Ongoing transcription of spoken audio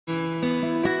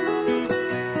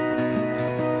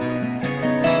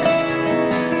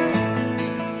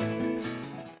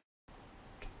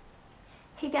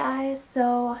guys,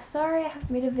 so sorry I haven't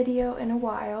made a video in a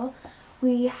while.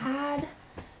 We had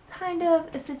kind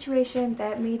of a situation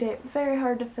that made it very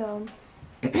hard to film.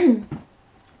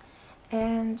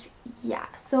 And yeah,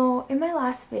 so in my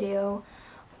last video,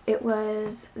 it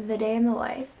was the day in the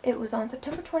life. It was on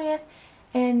September 20th,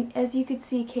 and as you could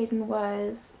see, Caden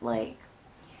was like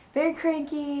very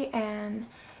cranky, and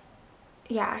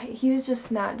yeah, he was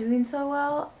just not doing so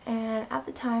well. And at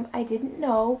the time I didn't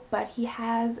know, but he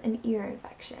has an ear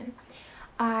infection.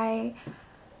 I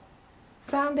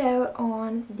found out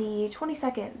on the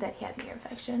 22nd that he had an ear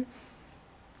infection.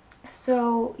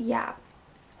 So yeah,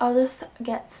 I'll just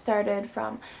get started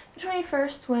from the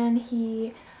 21st when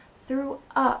he threw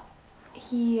up.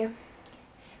 He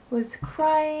was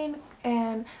crying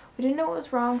and we didn't know what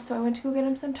was wrong, so I went to go get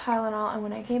him some Tylenol, and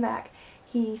when I came back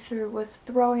he was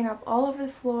throwing up all over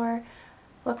the floor.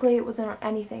 Luckily it wasn't on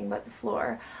anything but the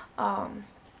floor.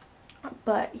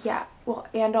 But yeah, well,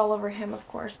 and all over him, of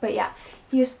course. But yeah,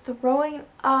 he was throwing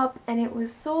up and it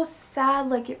was so sad,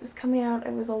 like it was coming out.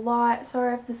 It was a lot.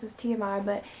 Sorry if this is TMI,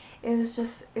 but it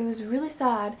was really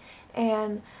sad.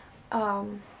 And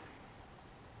Dan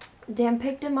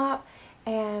picked him up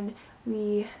and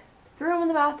we threw him in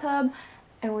the bathtub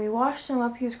and we washed him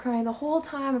up. He was crying the whole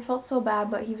time. I felt so bad,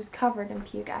 but he was covered in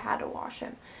puke. I had to wash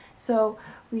him. So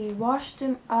we washed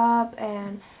him up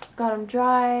and got him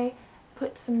dry,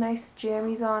 put some nice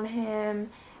jammies on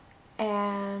him,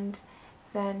 and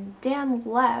then Dan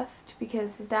left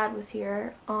because his dad was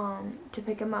here to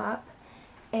pick him up,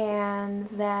 and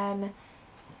then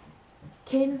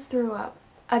Caden threw up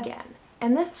again.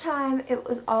 And this time it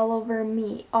was all over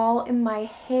me, all in my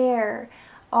hair,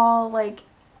 all like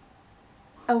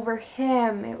over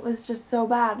him. It was just so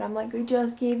bad. I'm like, we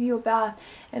just gave you a bath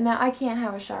and now I can't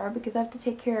have a shower because I have to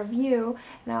take care of you,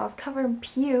 and I was covered in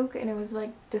puke and it was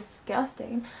like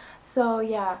disgusting. So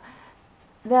yeah,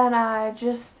 then I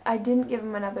didn't give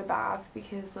him another bath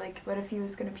because like, what if he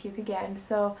was gonna puke again?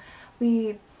 So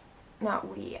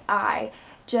I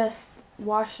just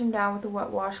washed him down with a wet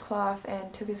washcloth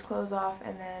and took his clothes off,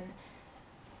 and then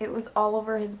it was all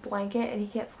over his blanket and he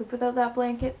can't sleep without that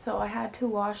blanket, so I had to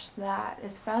wash that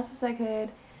as fast as I could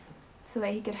so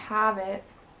that he could have it.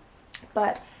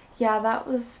 But yeah, that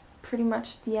was pretty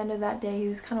much the end of that day. He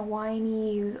was kind of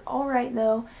whiny. He was alright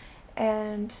though.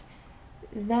 And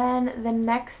then the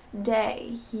next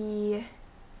day,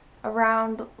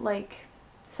 around like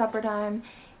supper time,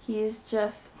 he's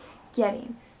just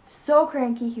getting so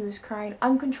cranky. He was crying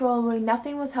uncontrollably.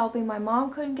 Nothing was helping. My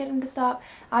mom couldn't get him to stop.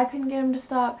 I couldn't get him to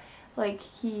stop. Like,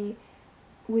 he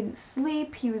wouldn't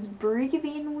sleep. He was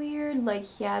breathing weird. Like,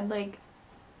 he had like,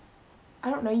 I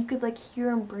don't know, you could like hear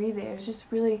him breathing. It was just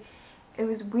really, it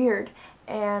was weird.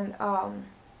 And I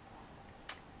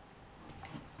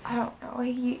don't know,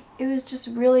 it was just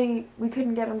really, we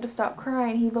couldn't get him to stop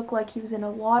crying. He looked like he was in a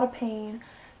lot of pain.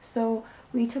 So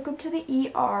we took him to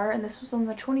the ER, and this was on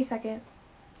the 22nd.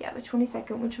 Yeah, the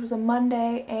 22nd, which was a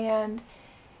Monday, and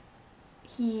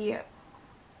he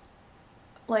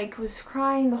like was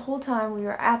crying the whole time we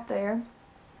were at the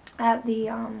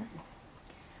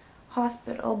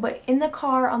hospital. But in the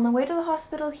car on the way to the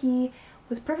hospital, he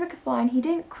was perfectly fine. He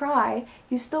didn't cry.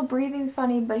 He was still breathing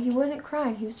funny, but he wasn't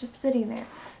crying. He was just sitting there.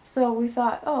 So we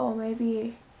thought, oh,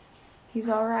 maybe he's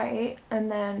alright.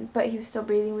 And then, but he was still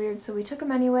breathing weird, so we took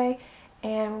him anyway.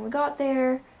 And when we got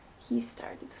there, he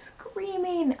started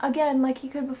screaming again like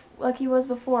he was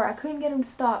before. I couldn't get him to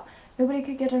stop. Nobody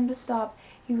could get him to stop.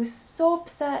 He was so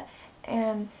upset,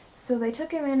 and so they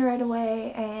took him in right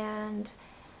away, and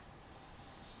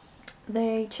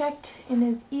they checked in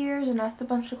his ears and asked a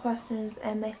bunch of questions,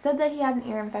 and they said that he had an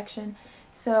ear infection.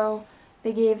 So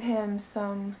they gave him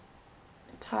some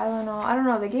Tylenol. I don't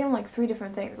know, they gave him like 3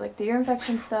 different things, like the ear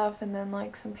infection stuff, and then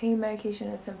like some pain medication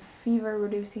and some fever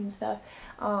reducing stuff.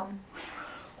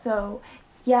 So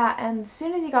yeah, and as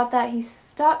soon as he got that, he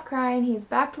stopped crying. He's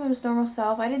back to his normal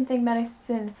self. I didn't think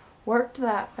medicine worked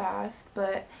that fast,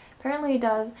 but apparently it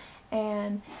does.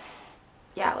 And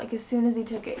yeah, like as soon as he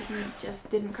took it, he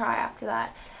just didn't cry after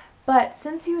that. But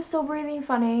since he was still breathing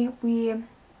funny, we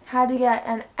had to get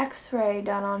an x-ray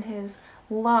done on his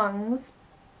lungs.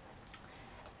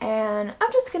 And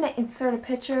I'm just going to insert a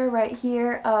picture right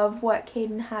here of what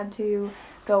Caden had to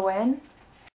go in.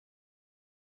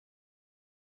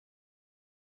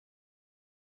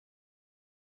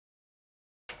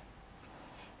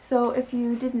 So if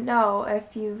you didn't know,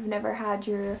 if you've never had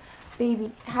your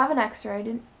baby have an x-ray,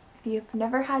 if you've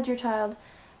never had your child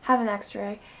have an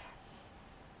x-ray,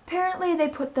 apparently they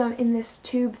put them in this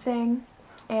tube thing,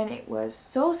 and it was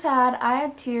so sad. I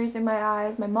had tears in my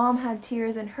eyes. My mom had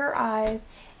tears in her eyes,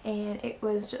 and it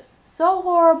was just so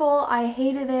horrible. I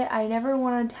hated it. I never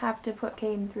wanted to have to put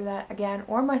Caden through that again,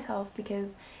 or myself, because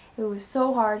it was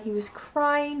so hard. He was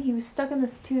crying. He was stuck in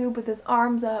this tube with his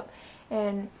arms up,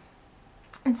 and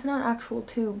it's not an actual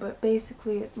tube, but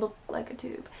basically it looked like a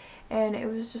tube. And it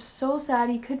was just so sad.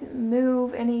 He couldn't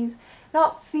move, and he's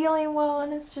not feeling well,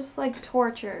 and it's just like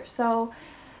torture. So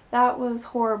that was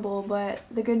horrible, but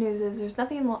the good news is there's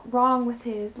nothing wrong with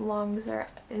his lungs or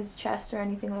his chest or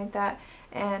anything like that,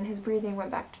 and his breathing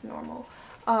went back to normal.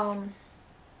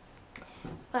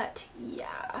 But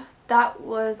yeah, that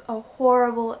was a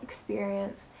horrible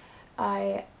experience.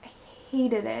 I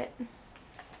hated it,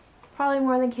 probably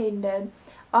more than Caden did.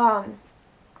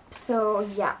 So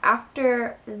yeah,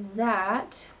 after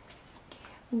that,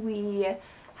 we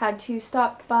had to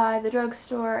stop by the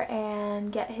drugstore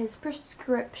and get his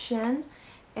prescription,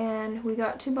 and we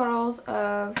got 2 bottles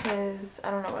of his, I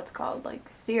don't know what it's called,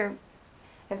 like ear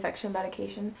infection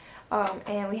medication,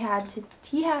 and he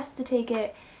has to take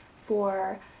it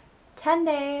for 10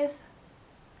 days,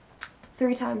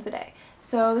 3 times a day.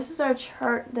 So this is our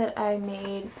chart that I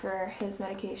made for his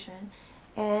medication,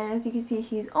 and as you can see,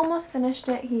 he's almost finished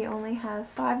it. He only has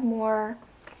 5 more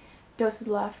doses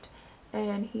left,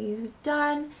 and he's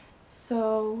done.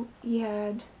 So he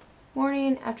had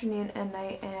morning, afternoon, and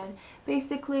night, and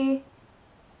basically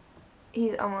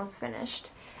he's almost finished.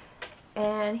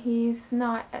 And he's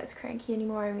not as cranky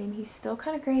anymore. I mean, he's still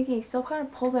kind of cranky. He still kind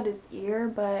of pulls at his ear,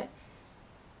 but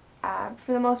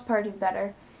for the most part, he's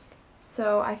better.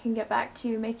 So I can get back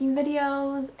to making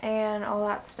videos and all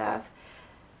that stuff.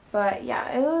 But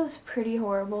yeah, it was pretty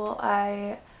horrible.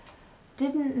 I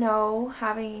didn't know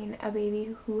having a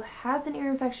baby who has an ear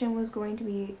infection was going to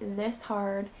be this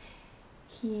hard.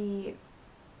 He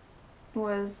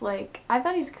was like, I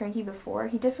thought he was cranky before.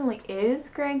 He definitely is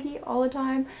cranky all the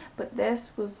time, but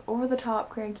this was over the top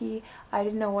cranky. I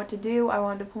didn't know what to do. I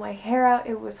wanted to pull my hair out.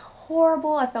 It was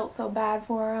horrible. I felt so bad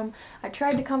for him. I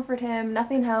tried to comfort him.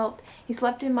 Nothing helped. He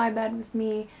slept in my bed with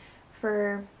me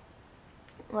for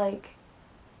like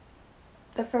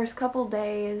the first couple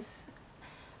days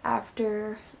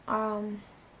after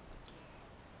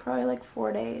probably like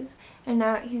 4 days, and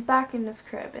now he's back in his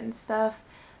crib and stuff.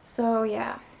 So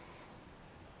yeah,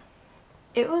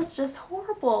 it was just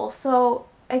horrible. So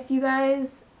if you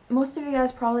guys, most of you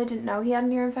guys probably didn't know he had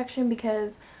an ear infection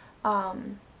because I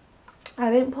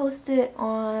didn't post it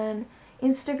on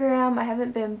Instagram. I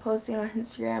haven't been posting on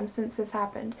Instagram since this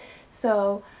happened.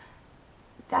 So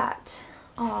that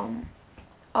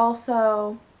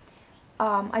also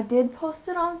I did post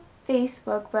it on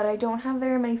Facebook, but I don't have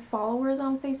very many followers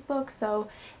on Facebook, so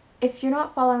if you're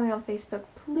not following me on Facebook,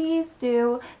 please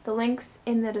do. The link's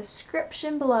in the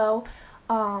description below.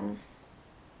 I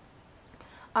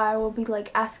will be like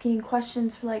asking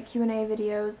questions for like Q&A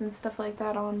videos and stuff like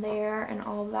that on there and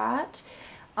all that.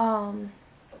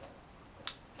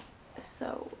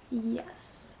 So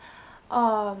yes.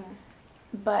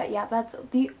 But yeah, that's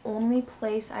the only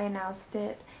place I announced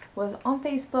it was on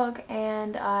Facebook,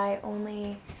 and I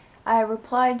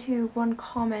replied to one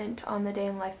comment on the day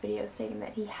in life video stating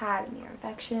that he had an ear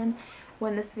infection.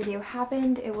 When this video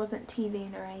happened, it wasn't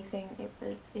teething or anything, it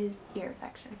was his ear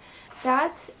infection.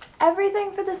 That's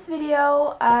everything for this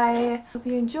video. I hope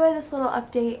you enjoy this little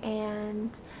update, and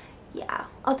yeah,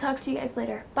 I'll talk to you guys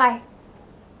later. Bye!